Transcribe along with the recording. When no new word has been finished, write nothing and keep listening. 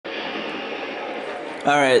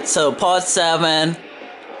Alright, so part 7.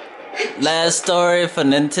 Last story for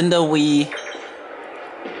Nintendo Wii.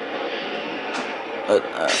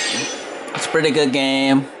 It's a pretty good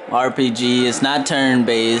game. RPG. It's not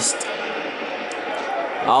turn-based.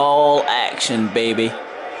 All action, baby.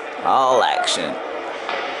 All action.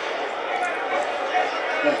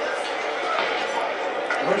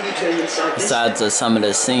 What are you doing inside this? Besides some of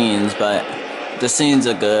the scenes, but the scenes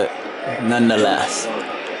are good, nonetheless.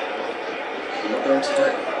 I'm not going to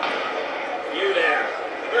hurt you. You there,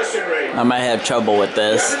 mercenary. I might have trouble with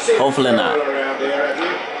this. Hopefully not. Around here, have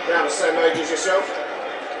you? Around the same age as yourself?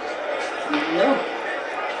 No.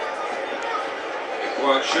 You're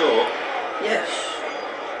quite sure? Yes.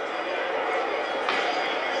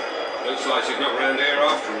 Looks like she's not round here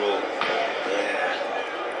after all. Yeah.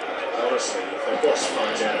 Honestly, if the boss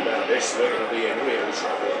finds out about this, we're going to be in real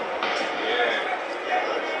trouble. Yeah.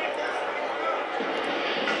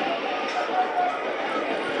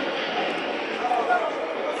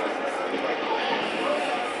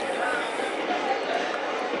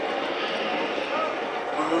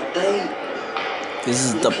 Are they? This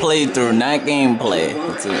is the playthrough, not gameplay.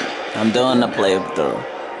 I'm doing the playthrough.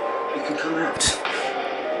 You can come out.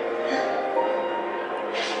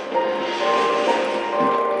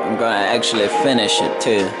 I'm gonna actually finish it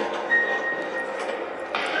too.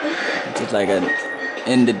 Just like I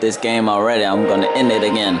ended this game already, I'm gonna end it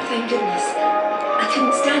again. Thank goodness. I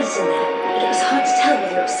couldn't stand it in there, but it was hard to tell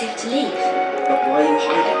whether it was safe to leave. But why are you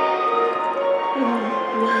hiding?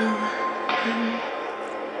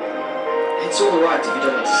 It's all right if you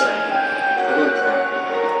don't want to say. I won't cry.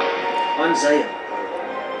 I'm Zaya.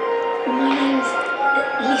 My name's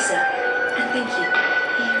Lisa, and thank you.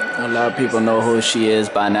 A lot of people know who she is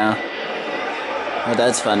by now. But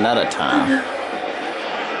that's for another time.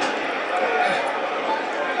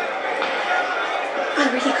 I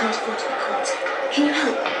really can't afford to be caught. Can you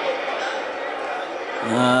help?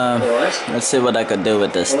 Alright. Let's see what I could do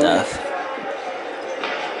with this stuff.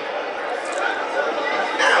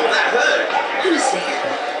 Ow, that hurt! Honestly,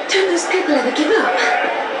 don't those people ever give up?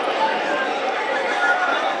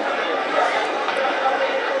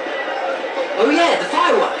 Oh yeah, the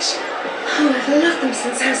fireworks. Oh, I've loved them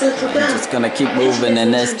since I was a little girl. I'm just gonna keep moving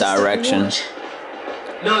in this direction.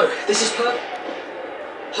 No, this is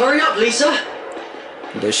Hurry up, Lisa.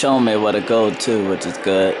 They show me where to go to, which is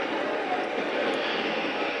good.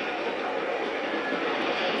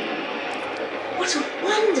 What a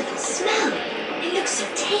wonderful smell. It looks so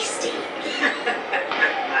tasty.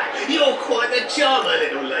 You're quite the charmer,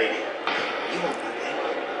 little lady. You want one then?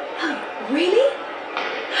 Oh, really?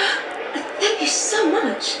 Thank you so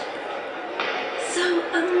much. So,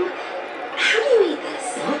 how do you eat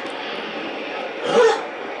this? Huh? Huh?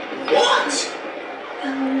 What?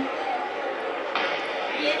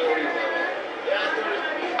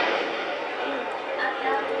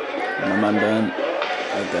 What am I doing?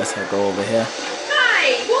 I guess I'll go over here. Hi,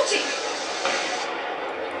 watch it.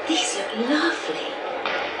 These look lovely.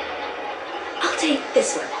 I'll take this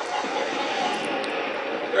one.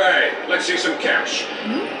 Right, let's see some cash.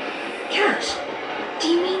 Cash? Do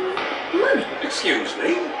you mean money? Excuse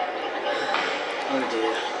me? Oh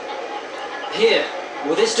dear. Here,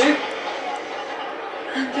 will this do?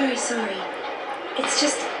 I'm very sorry. It's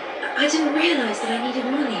just, I didn't realize that I needed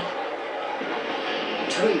money.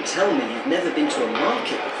 Don't tell me you've never been to a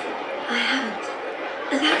market before. I haven't.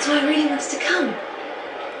 And that's why I really wanted to come.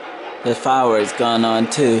 The fireworks going on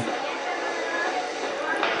too.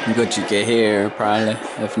 Good you get here, probably.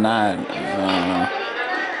 If not, I don't know.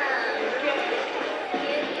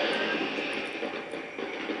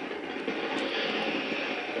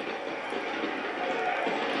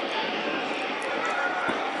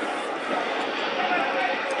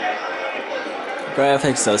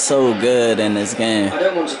 Graphics are so good in this game. I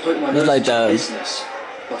don't want to put my It's nose like into the business,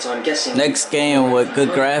 but I'm guessing next game with good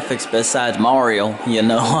graphics besides Mario, you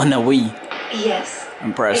know, on the Wii. Yes.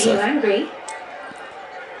 Impressive. Are you angry?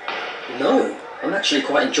 No, I'm actually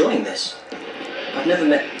quite enjoying this. I've never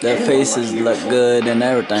met Their anyone faces like you look before. good and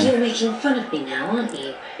everything. You're making fun of me now, aren't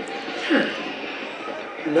you?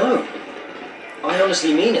 No, I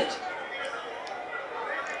honestly mean it.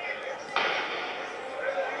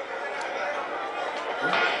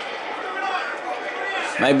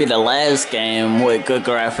 Maybe the last game with good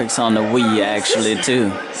graphics on the Wii actually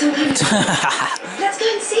too. Some kind of... Let's go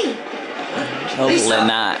and see. Hopefully Lisa,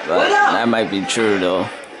 not, but wait up! that might be true though.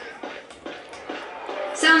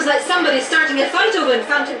 Sounds like somebody's starting a fight over in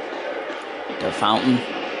Fountain. The fountain.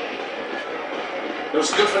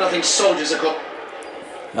 Those good-for-nothing soldiers have got...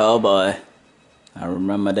 Oh boy. I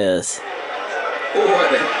remember this. All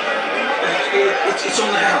right then. It's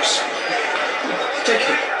on the house. Take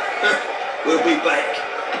We'll be back.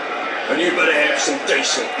 And you better have some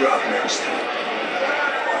decent grub next time.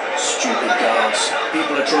 Stupid guards.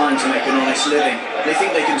 People are trying to make an honest living. They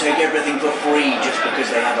think they can take everything for free just because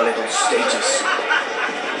they have a little status.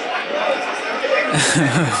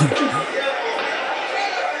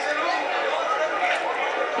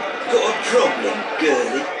 Got a problem,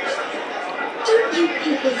 girlie? Don't you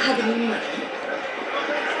people have any money?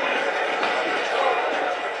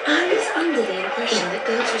 I was under the impression that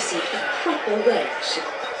girls receive a proper wage.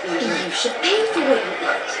 You should pay for what you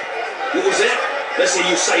eat. What was that? Let's hear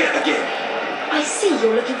you say that again. I see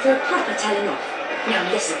you're looking for a proper telling off. Now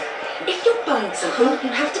listen, if you're buying something,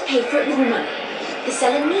 you have to pay for it with money. The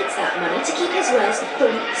seller needs that money to keep his wares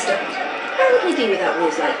fully stocked. Where would we be without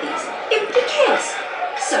rules like these? It would be chaos.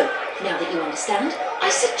 So, now that you understand, I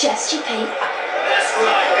suggest you pay up. That's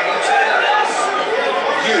right, you tell us.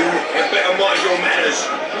 You had better mind your manners.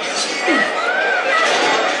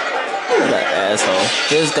 What an asshole.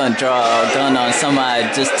 Just gonna draw a gun on somebody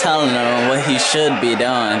just telling him what he should be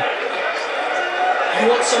doing. You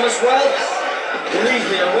want some as well? Believe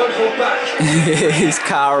me, I won't hold back. He's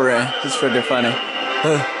cowering. It's pretty funny.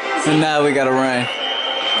 And now we gotta run.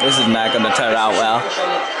 This is not gonna turn out well.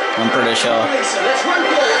 I'm pretty sure. Let's run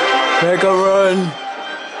for it. Make a run.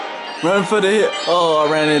 Run for the hit. Oh,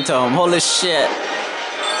 I ran into him. Holy shit.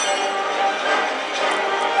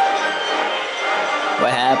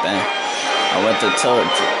 What happened? I went to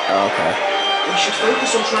torch. Oh, okay. We should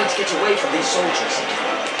focus on trying to get away from these soldiers.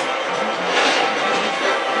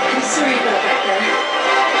 I'm sorry about that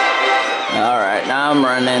there. Alright, now I'm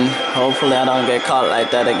running. Hopefully I don't get caught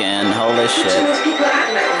like that again. Holy Watching shit. those people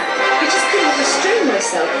act like that, I just couldn't restrain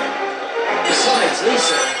myself. Besides,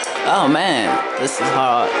 Lisa. Oh man, this is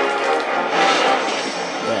hard.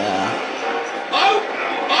 Yeah.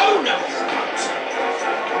 Oh no!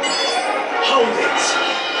 Hold it!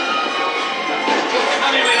 You're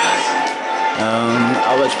coming with us!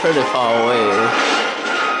 I was pretty far away.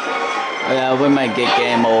 Yeah, we might get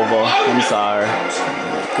game over. I'm sorry.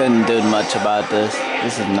 Couldn't do much about this.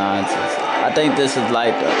 This is nonsense. I think this is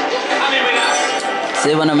like the... Coming with us!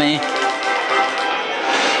 See what I mean?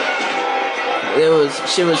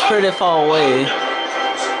 She was pretty far away.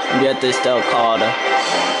 Yet they still caught her.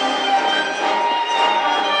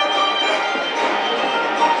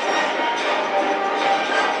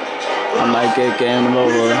 I might get game over.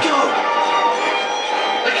 Where'd they go?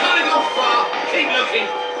 They can't go far. Keep looking.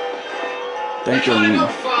 They can't go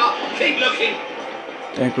far. Keep looking.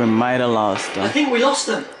 Think we might have lost I them. think we lost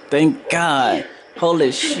them. Thank God.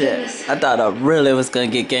 Holy shit. I thought I really was gonna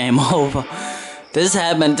get game over. This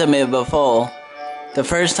happened to me before. The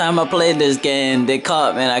first time I played this game, they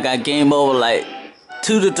caught me and I got game over like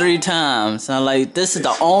 2 to 3 times. I'm like, this is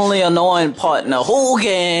the only annoying part in the whole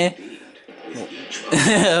game.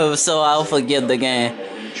 So I'll forgive the game.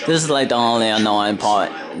 This is like the only annoying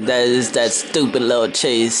part. That is that stupid little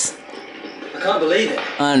chase. I can't believe it.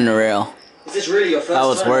 Unreal. Is this really your first I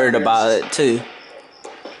was time worried out about here? it too.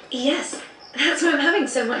 Yes, that's why I'm having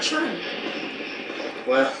so much fun.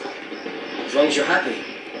 Well, as long as you're happy.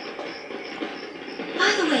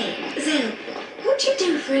 By the way, Zale, what do you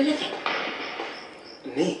do for a living?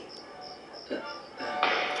 Me?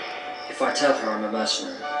 If I tell her I'm a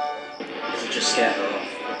mercenary, it'll just scare her off.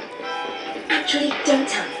 Actually, don't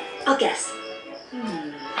tell me. I'll guess.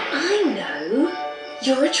 I know.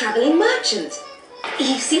 You're a travelling merchant.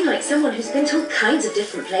 You seem like someone who's been to all kinds of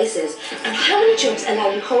different places. And how many jobs allow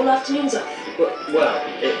you whole afternoons off? Well,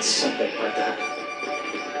 it's something like that.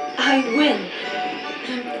 I win.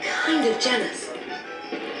 I'm kind of jealous.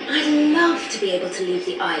 I'd love to be able to leave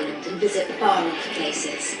the island and visit far-off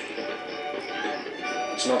places.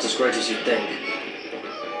 It's not as great as you'd think.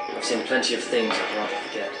 I've seen plenty of things I'd rather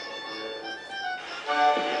forget.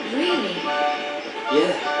 Really?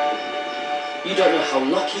 Yeah. You don't know how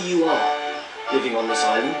lucky you are living on this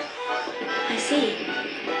island. I see.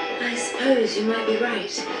 I suppose you might be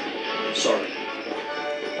right. Sorry.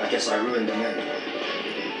 I guess I ruined the mood.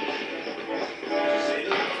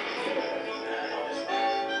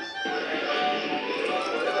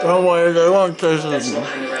 Don't worry, they won't chase Let's us. not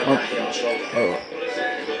hang around out here much longer.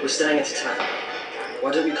 Oh. We're staying at a tavern.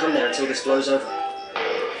 Why don't we come there until this blows over?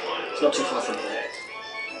 It's not too far from here.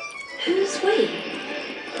 Who's we?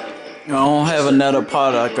 I don't have another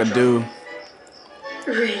part I could do.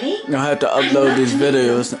 Really? I have to upload these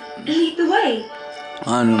videos Lead the way.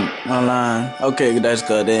 online. Okay, that's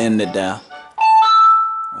good. They ended there.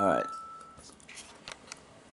 Alright.